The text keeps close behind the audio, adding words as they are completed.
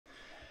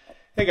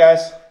Hey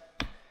guys,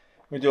 I'm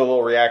going to do a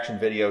little reaction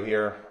video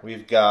here.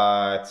 We've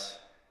got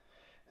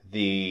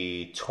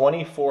the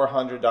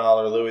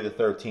 $2,400 Louis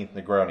XIII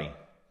Negroni. It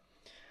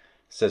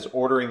says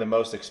ordering the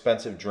most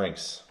expensive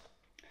drinks.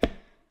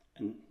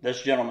 And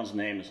this gentleman's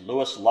name is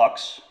Louis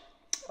Lux.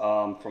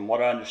 From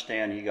what I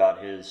understand, he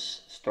got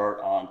his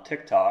start on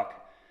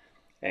TikTok,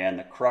 and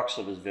the crux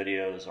of his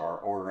videos are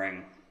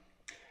ordering.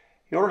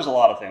 He orders a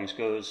lot of things,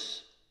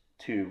 goes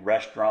to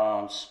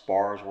restaurants,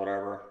 bars,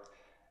 whatever,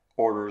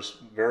 orders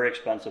very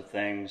expensive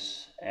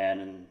things,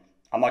 and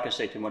I'm not going to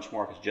say too much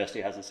more because Jesse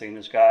hasn't seen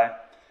this guy,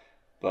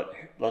 but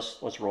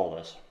let's roll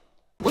this.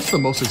 What's the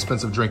most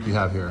expensive drink you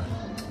have here?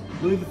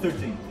 Louis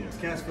XIII, here,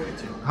 cask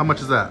 42. How much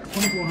is that?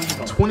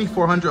 $2,400.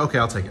 $2,400? Okay,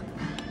 I'll take it.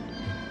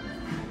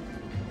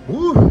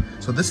 Woo!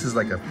 So this is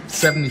like a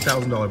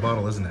 $70,000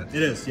 bottle, isn't it?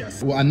 It is,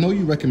 yes. Well, I know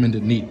you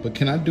recommended neat, but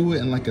can I do it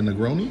in like a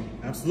Negroni?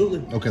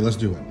 Absolutely. Okay, let's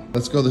do it.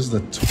 Let's go. This is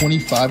a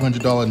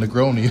 $2,500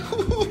 Negroni.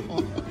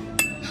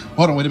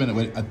 Hold on, wait a minute.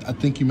 Wait, I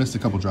think you missed a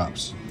couple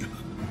drops.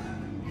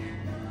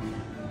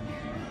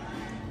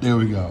 There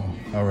we go.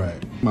 All right.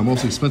 My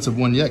most expensive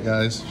one yet,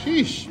 guys.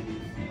 Sheesh.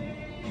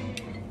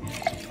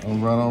 All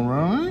right, all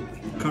right.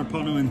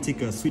 Carpano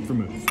Antica Sweet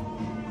Vermouth.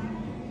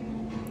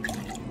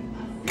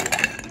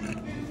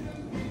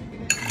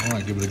 All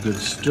right, give it a good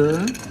stir.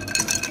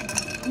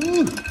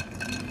 Woo.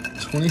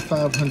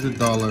 $2,500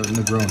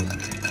 Negroni.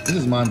 This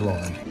is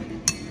mind-blowing.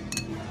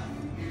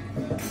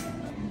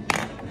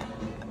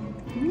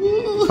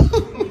 Woo.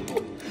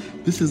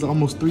 This is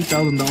almost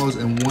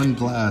 $3,000 in one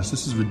glass.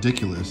 This is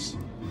ridiculous.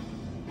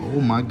 Oh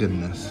my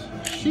goodness.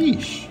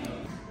 Sheesh.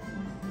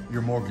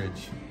 Your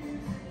mortgage.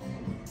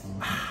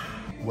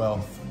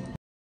 Wealth.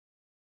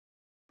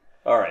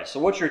 All right, so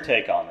what's your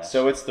take on this?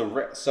 So it's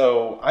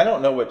so I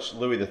don't know which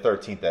Louis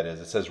XIII that is.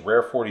 It says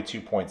rare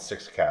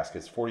 42.6 cask.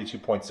 Is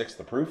 42.6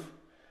 the proof?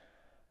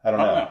 I don't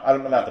know. I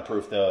don't know, not the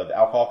proof, the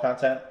alcohol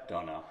content.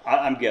 Don't know.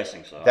 I'm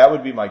guessing so. That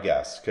would be my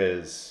guess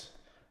because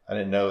I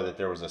didn't know that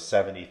there was a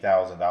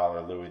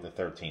 $70,000 Louis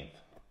XIII.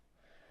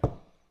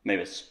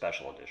 Maybe it's a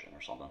special edition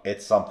or something.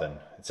 It's something.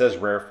 It says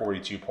rare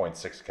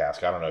 42.6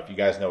 cask. I don't know if you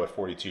guys know what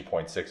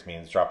 42.6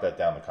 means. Drop that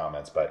down in the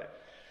comments,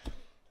 but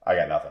I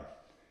got nothing.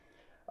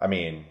 I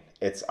mean,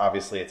 it's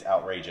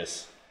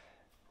outrageous.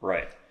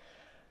 Right.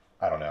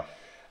 I don't know.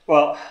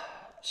 Well,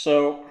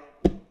 so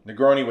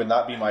Negroni would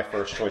not be my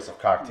first choice of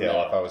cocktail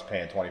No. if I was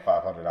paying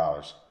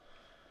 $2,500.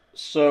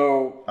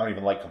 So I don't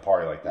even like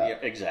Campari like that. yeah,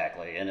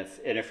 exactly. And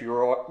if you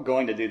were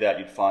going to do that,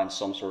 you'd find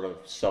some sort of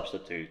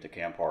substitute to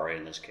Campari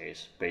in this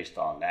case, based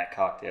on that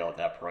cocktail at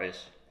that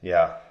price.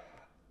 Yeah.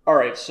 All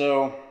right,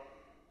 so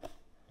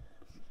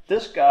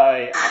this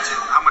guy.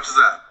 How much is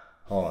that?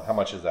 Hold on. How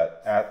much is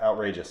that?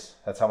 Outrageous.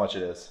 That's how much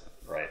it is.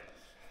 Right.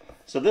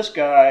 So this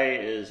guy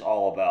is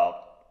all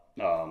about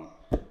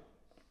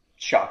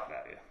shock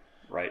value,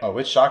 right? Oh,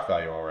 it's shock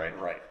value, all right.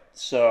 Right.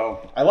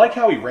 So I like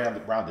how he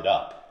rounded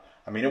up.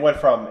 I mean, it went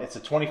from, it's a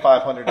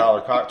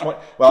 $2,500 cocktail.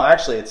 Well,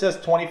 actually, it says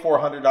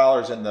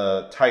 $2,400 in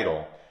the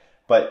title,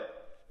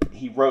 but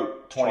he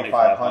wrote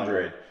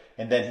 $2,500,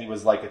 and then he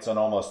was like, it's an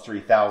almost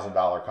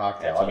 $3,000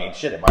 cocktail. I mean,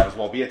 shit, it might as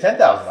well be a $10,000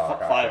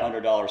 cocktail.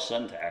 $500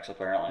 sin tax,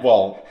 apparently.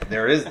 Well,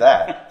 there is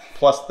that,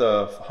 plus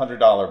the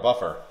 $100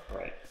 buffer.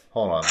 Right.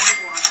 Hold on.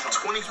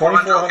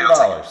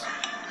 $2,400.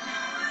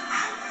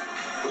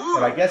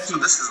 And I guess he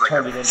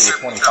turned it into a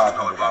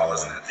 $2,500 one.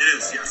 It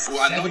is, yes.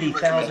 Well, I know you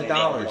recommended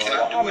 $70,000. Can I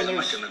do it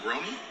like a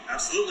Negroni?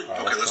 Absolutely.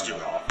 Okay, let's do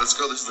it. Let's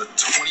go. This is a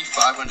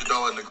 $2,500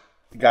 Negroni.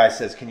 The guy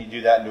says, can you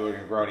do that into a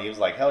Negroni? He was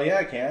like, hell yeah,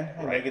 I can.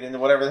 I'll make it into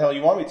whatever the hell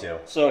you want me to.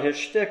 So his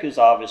shtick is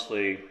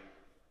obviously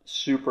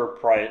super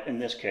price, in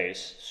this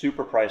case,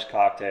 super priced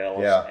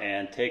cocktails,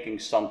 and taking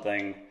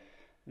something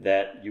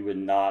that you would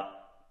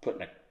not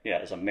put in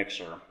as a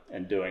mixer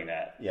and doing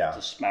that to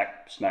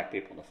smack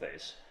people in the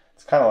face.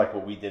 It's kind of like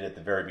what we did at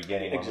the very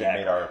beginning when we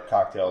made our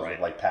cocktails with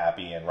like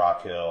Pappy and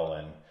Rock Hill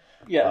and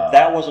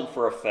that wasn't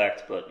for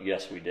effect, but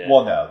yes, we did.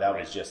 Well, no, that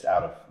was just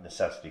out of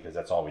necessity because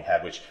that's all we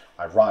had. Which,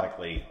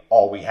 ironically,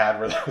 all we had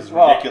were those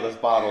ridiculous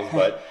bottles.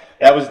 But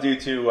that was due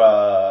to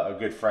a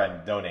good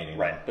friend donating.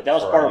 Right, them but that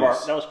was part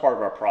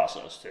of our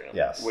process too.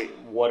 Yes,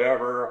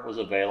 whatever was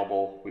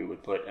available, we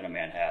would put in a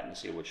Manhattan to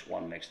see which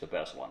one makes the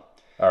best one.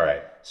 All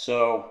right.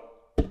 So,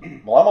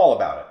 well, I'm all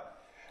about it.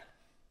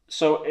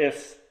 So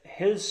if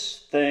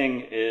his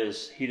thing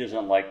is he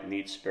doesn't like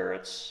neat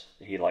spirits,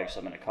 he likes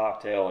them in a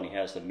cocktail, and he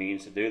has the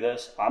means to do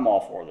this, I'm all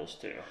for this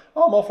too.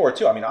 Oh, I'm all for it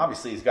too. I mean,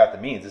 obviously he's got the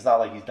means. It's not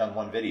like he's done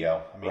one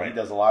video. I mean, he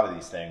does a lot of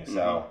these things.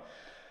 So,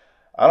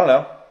 I don't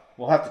know.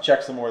 We'll have to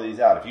check some more of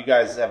these out. If you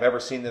guys have ever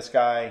seen this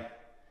guy,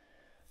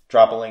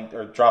 drop a link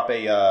or drop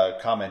a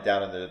comment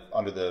down in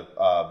under the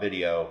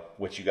video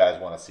what you guys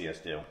want to see us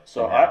do.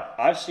 So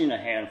I've seen a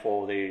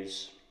handful of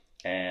these,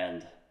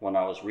 and when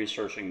I was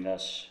researching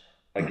this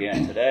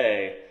again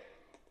today,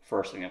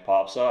 first thing that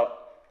pops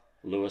up,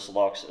 Louis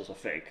Lux is a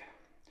fake.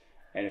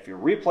 And if you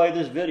replay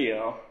this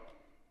video,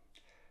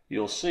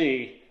 you'll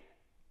see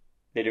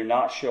they do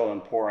not show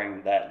him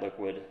pouring that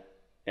liquid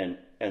in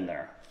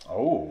there.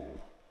 Oh.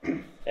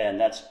 And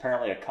that's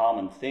apparently a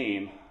common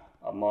theme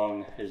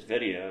among his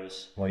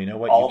videos. Well, you know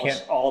what?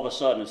 All of a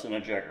sudden, it's in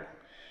a jigger.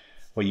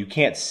 Well, you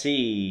can't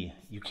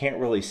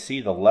really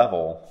see the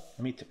level.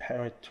 Let me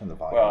turn the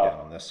volume down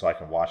on this so I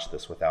can watch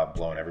this without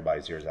blowing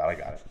everybody's ears out. I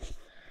got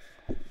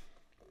it.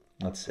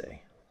 Let's see.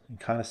 You can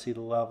kind of see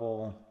the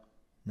level.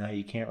 No,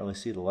 you can't really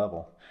see the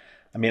level.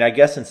 I mean, I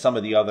guess in some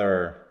of the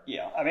other...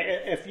 Yeah, I mean,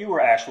 if you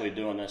were actually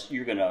doing this,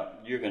 you're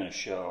gonna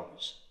show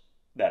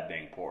that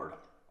being poured.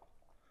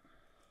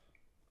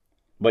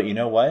 But you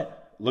know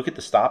what? Look at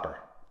the stopper.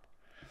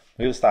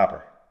 Look at the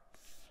stopper.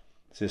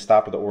 See the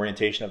stopper, the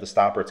orientation of the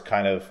stopper. It's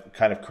kind of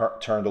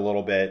turned a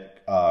little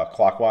bit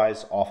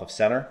clockwise off of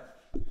center.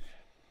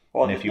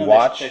 Well, and if you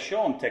watch, they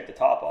show him take the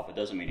top off. It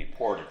doesn't mean he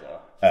poured it though.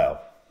 Oh,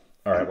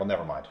 all right. Well,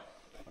 never mind.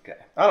 Okay.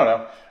 I don't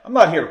know. I'm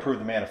not here to prove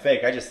the man a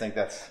fake. I just think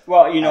that's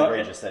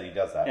outrageous that he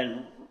does that.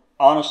 And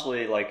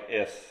honestly, like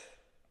if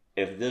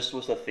this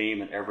was the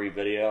theme in every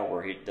video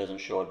where he doesn't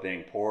show it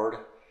being poured,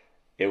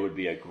 it would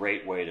be a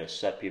great way to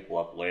set people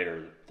up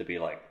later to be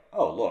like,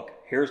 oh, look,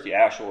 here's the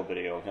actual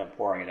video of him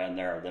pouring it in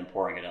there, then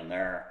pouring it in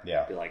there.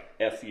 Yeah. Be like,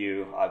 F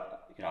you,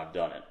 I've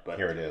done it. But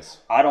here it is.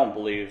 I don't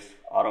believe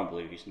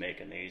he's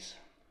making these.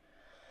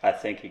 I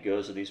think he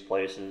goes to these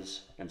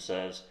places and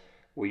says,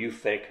 will you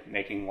fake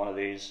making one of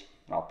these?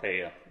 And I'll pay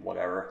you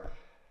whatever.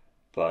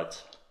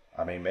 But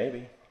I mean,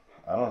 maybe.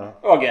 I don't know.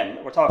 Well,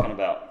 again, we're talking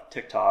about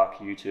TikTok,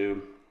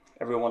 YouTube.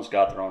 Everyone's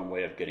got their own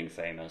way of getting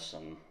famous,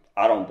 and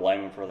I don't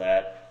blame him for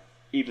that.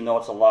 Even though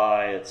it's a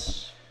lie,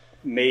 it's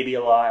maybe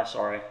a lie,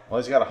 sorry. Well,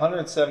 he's got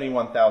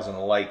 171,000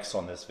 likes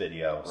on this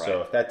video. Right.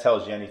 So if that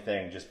tells you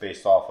anything just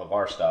based off of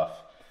our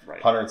stuff,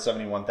 right.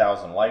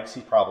 171,000 likes,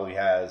 he probably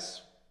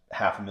has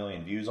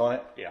 500,000 views on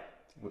it. Yeah.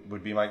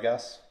 Would be my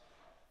guess,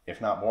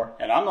 if not more.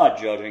 And I'm not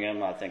judging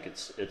him. I think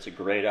it's a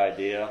great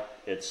idea.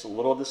 It's a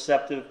little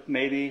deceptive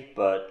maybe,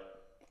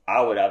 but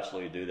I would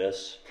absolutely do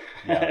this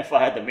if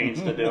I had the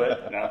means to do it.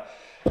 You know?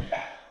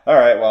 All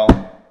right, well,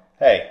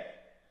 hey,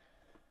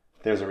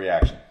 there's a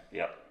reaction.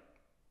 Yep.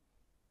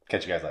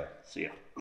 Catch you guys later. See ya.